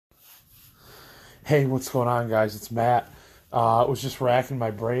Hey, what's going on, guys? It's Matt. I was just racking my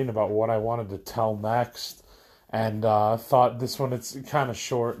brain about what I wanted to tell next, and thought this one it's kind of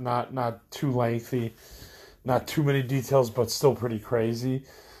short, not too lengthy, not too many details, but still pretty crazy.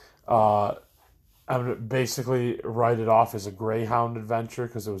 Uh, I'm gonna basically write it off as a Greyhound adventure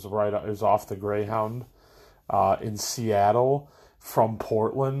because it was off the Greyhound in Seattle from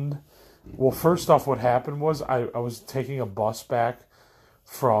Portland. Well, first off, what happened was I was taking a bus back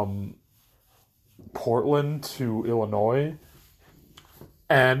from Portland to Illinois.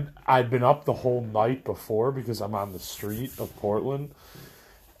 And I'd been up the whole night before because I'm on the street of Portland.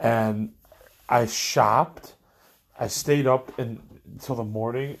 And I shopped. I stayed up until the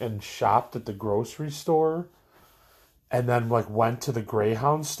morning and shopped at the grocery store. And then, like, went to the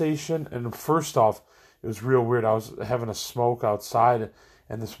Greyhound station. And first off, it was real weird. I was having a smoke outside.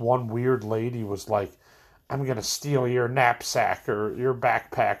 And this one weird lady was like, I'm going to steal your knapsack or your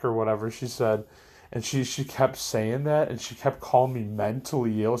backpack or whatever she said. And she kept saying that, and she kept calling me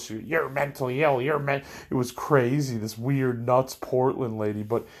mentally ill. You're mentally ill. It was crazy. This weird nuts Portland lady,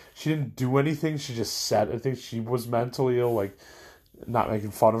 but she didn't do anything. She just said, I think she was mentally ill. Like, not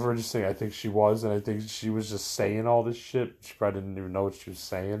making fun of her, just saying I think she was, and I think she was just saying all this shit. She probably didn't even know what she was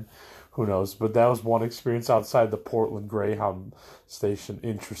saying. Who knows? But that was one experience outside the Portland Greyhound station.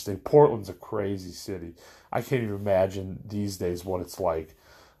 Interesting. Portland's a crazy city. I can't even imagine these days what it's like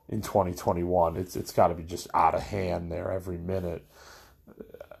in 2021. It's got to be just out of hand there every minute.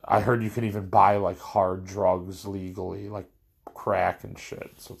 I heard you can even buy like hard drugs legally, like crack and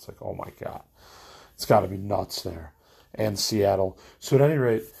shit. So it's like, oh my god, it's got to be nuts there. And Seattle. So at any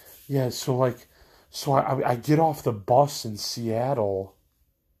rate, yeah. So I get off the bus in Seattle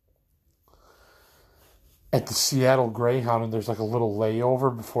at the Seattle Greyhound, and there's like a little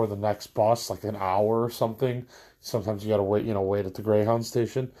layover before the next bus, like an hour or something. Sometimes you gotta wait, wait at the Greyhound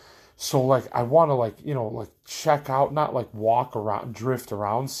station. So like I want to like check out, not like walk around, drift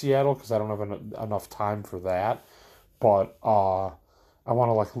around Seattle because I don't have enough time for that. But I want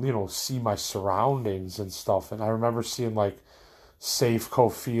to like see my surroundings and stuff. And I remember seeing like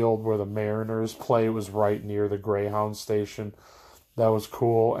Safeco Field where the Mariners play. It was right near the Greyhound station. That was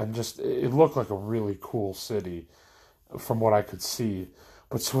cool, and just it looked like a really cool city from what I could see.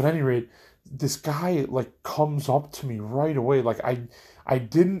 But so at any rate, this guy like comes up to me right away. Like I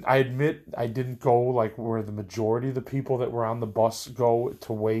admit I didn't go like where the majority of the people that were on the bus go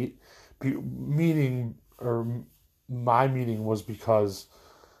to wait. Meaning or my meaning was because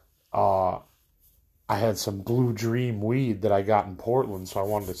uh I had some Blue Dream weed that I got in Portland, so I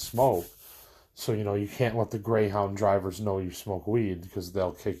wanted to smoke. So, you can't let the Greyhound drivers know you smoke weed because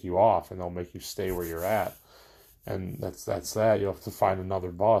they'll kick you off and they'll make you stay where you're at. And that's that. You'll have to find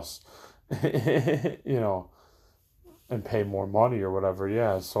another bus, you know, and pay more money or whatever.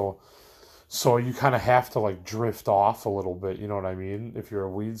 Yeah. So you kind of have to like drift off a little bit. You know what I mean? If you're a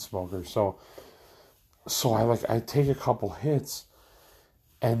weed smoker. So I take a couple hits,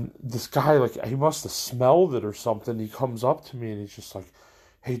 and this guy like he must have smelled it or something. He comes up to me and he's just like,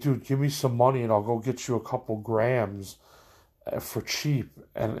 "Hey, dude, give me some money and I'll go get you a couple grams for cheap."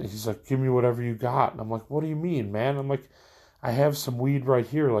 And he's like, "Give me whatever you got." And I'm like, "What do you mean, man?" I'm like, "I have some weed right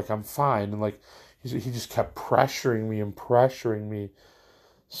here. Like, I'm fine." And like, he just kept pressuring me and pressuring me.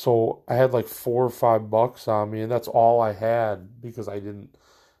 So I had like $4 or $5 on me, and that's all I had because I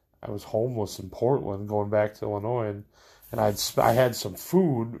was homeless in Portland going back to Illinois, and I had some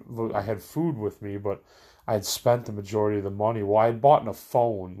food. I had food with me, but I had spent the majority of the money. Well, I had bought a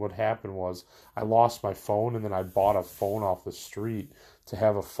phone. What happened was I lost my phone, and then I bought a phone off the street to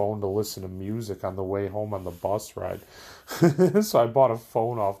have a phone to listen to music on the way home on the bus ride. So I bought a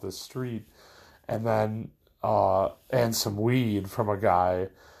phone off the street, and then and some weed from a guy,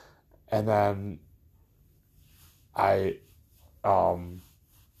 and then I um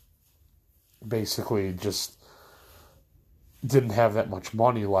basically just didn't have that much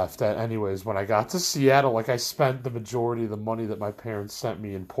money left. Anyways, when I got to Seattle, like I spent the majority of the money that my parents sent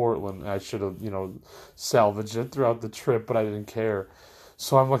me in Portland. I should have, salvaged it throughout the trip, but I didn't care.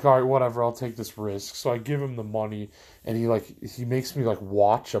 So I'm like, all right, whatever, I'll take this risk. So I give him the money, and he makes me like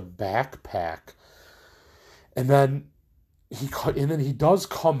watch a backpack, and then he does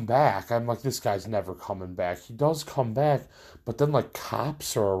come back. I'm like, this guy's never coming back. He does come back, but then like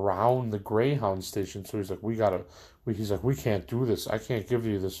cops are around the Greyhound station. So he's like, he's like, we can't do this. I can't give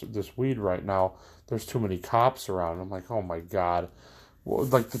you this weed right now. There's too many cops around. I'm like, oh my god, well,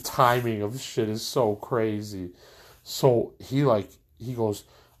 like the timing of shit is so crazy. So he goes,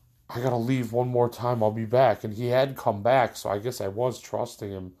 I gotta leave one more time. I'll be back. And he had come back, so I guess I was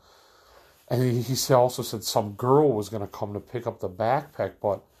trusting him. And he also said some girl was going to come to pick up the backpack,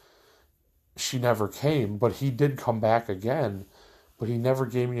 but she never came, but he did come back again, but he never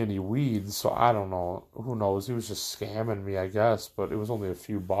gave me any weed, so I don't know. Who knows? He was just scamming me, I guess, but it was only a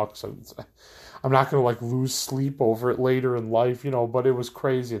few bucks. I'm not gonna like lose sleep over it later in life, but it was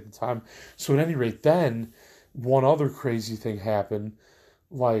crazy at the time. So at any rate, then one other crazy thing happened.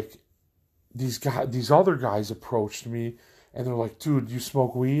 Like these other guys approached me and they're like, dude, you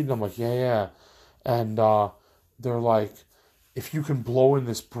smoke weed? And I'm like, yeah, yeah. And they're like, if you can blow in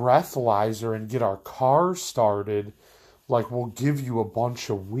this breathalyzer and get our car started, like we'll give you a bunch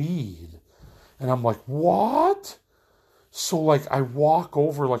of weed. And I'm like, what? So like I walk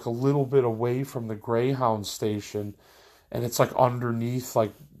over like a little bit away from the Greyhound station and it's like underneath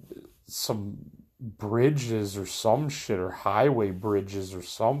like some bridges or some shit or highway bridges or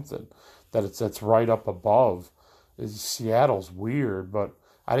something that's right up above. Seattle's weird, but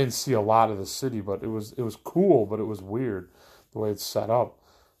I didn't see a lot of the city, but it was cool, but it was weird the way it's set up.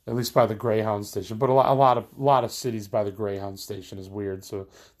 At least by the Greyhound station, but a lot of cities by the Greyhound station is weird, so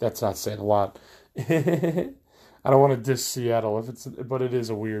that's not saying a lot. I don't want to diss Seattle but it is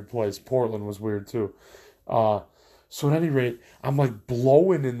a weird place. Portland was weird too. Uh, so at any rate, I'm like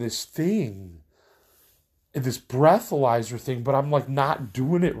blowing in this thing, in this breathalyzer thing, but I'm like not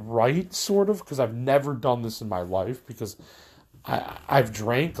doing it right, sort of, because I've never done this in my life because I've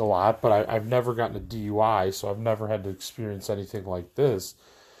drank a lot, but I've never gotten a DUI, so I've never had to experience anything like this.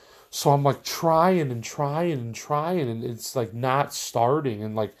 So I'm like trying and trying and trying, and it's like not starting,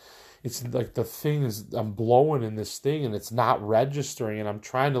 and like it's like the thing is I'm blowing in this thing, and it's not registering, and I'm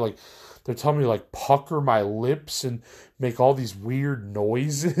trying to like they're telling me to like pucker my lips and make all these weird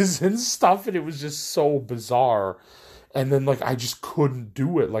noises and stuff, and it was just so bizarre. And then like I just couldn't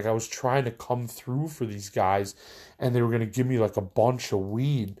do it. Like I was trying to come through for these guys, and they were gonna give me like a bunch of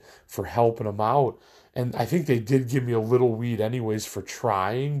weed for helping them out. And I think they did give me a little weed anyways for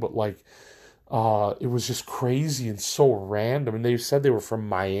trying, but like it was just crazy and so random. And they said they were from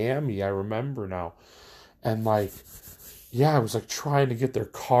Miami, I remember now. And like yeah, I was like trying to get their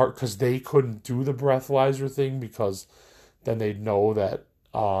car because they couldn't do the breathalyzer thing because then they'd know that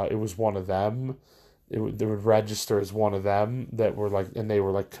it was one of them. They would register as one of them that were like, and they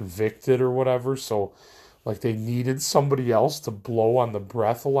were like convicted or whatever. So like they needed somebody else to blow on the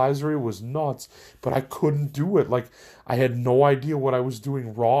breathalyzer. It was nuts, but I couldn't do it. Like I had no idea what I was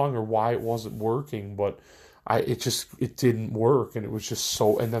doing wrong or why it wasn't working, but it didn't work, and it was just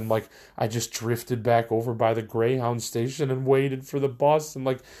so. And then like I just drifted back over by the Greyhound station and waited for the bus and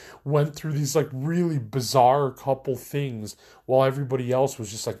like went through these like really bizarre couple things while everybody else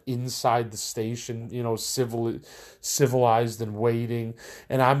was just like inside the station, civilized and waiting,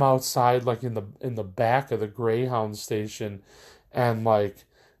 and I'm outside like in the back of the Greyhound station, and like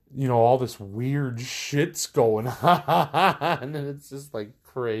all this weird shit's going on, and it's just like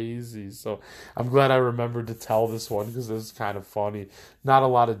crazy. So I'm glad I remembered to tell this one because it was kind of funny. Not a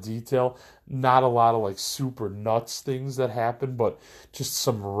lot of detail, not a lot of like super nuts things that happened, but just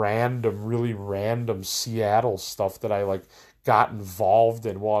some random, really random Seattle stuff that I like got involved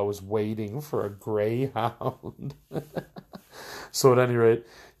in while I was waiting for a Greyhound. So at any rate,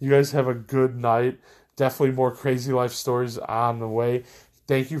 you guys have a good night. Definitely more crazy life stories on the way.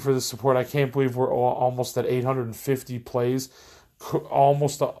 Thank you for the support. I can't believe we're almost at 850 plays,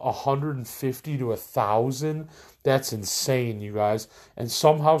 almost 150 to 1,000. That's insane, you guys. And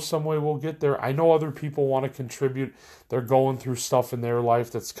somehow, some way, we'll get there. I know other people want to contribute. They're going through stuff in their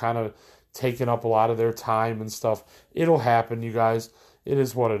life that's kind of taking up a lot of their time and stuff. It'll happen, you guys. It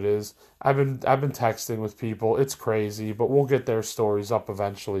is what it is. I've been texting with people. It's crazy, but we'll get their stories up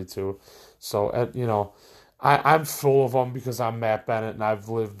eventually too. So I'm full of them because I'm Matt Bennett and I've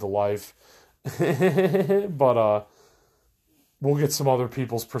lived the life. But we'll get some other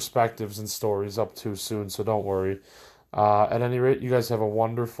people's perspectives and stories up too soon, so don't worry. At any rate, you guys have a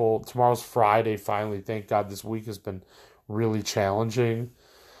wonderful. Tomorrow's Friday, finally. Thank God this week has been really challenging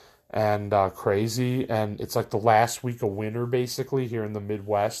and crazy, and it's like the last week of winter basically here in the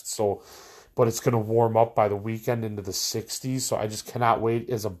Midwest. So, but it's gonna warm up by the weekend into the 60s. So I just cannot wait.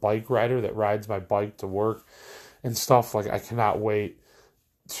 As a bike rider that rides my bike to work and stuff, like I cannot wait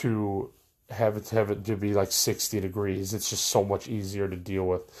to have it to be like 60 degrees. It's just so much easier to deal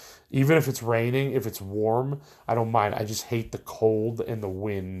with. Even if it's raining, if it's warm, I don't mind. I just hate the cold and the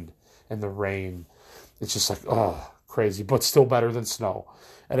wind and the rain. It's just like, oh, crazy, but still better than snow.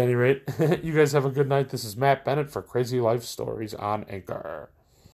 At any rate, you guys have a good night. This is Matt Bennett for Crazy Life Stories on Anchor.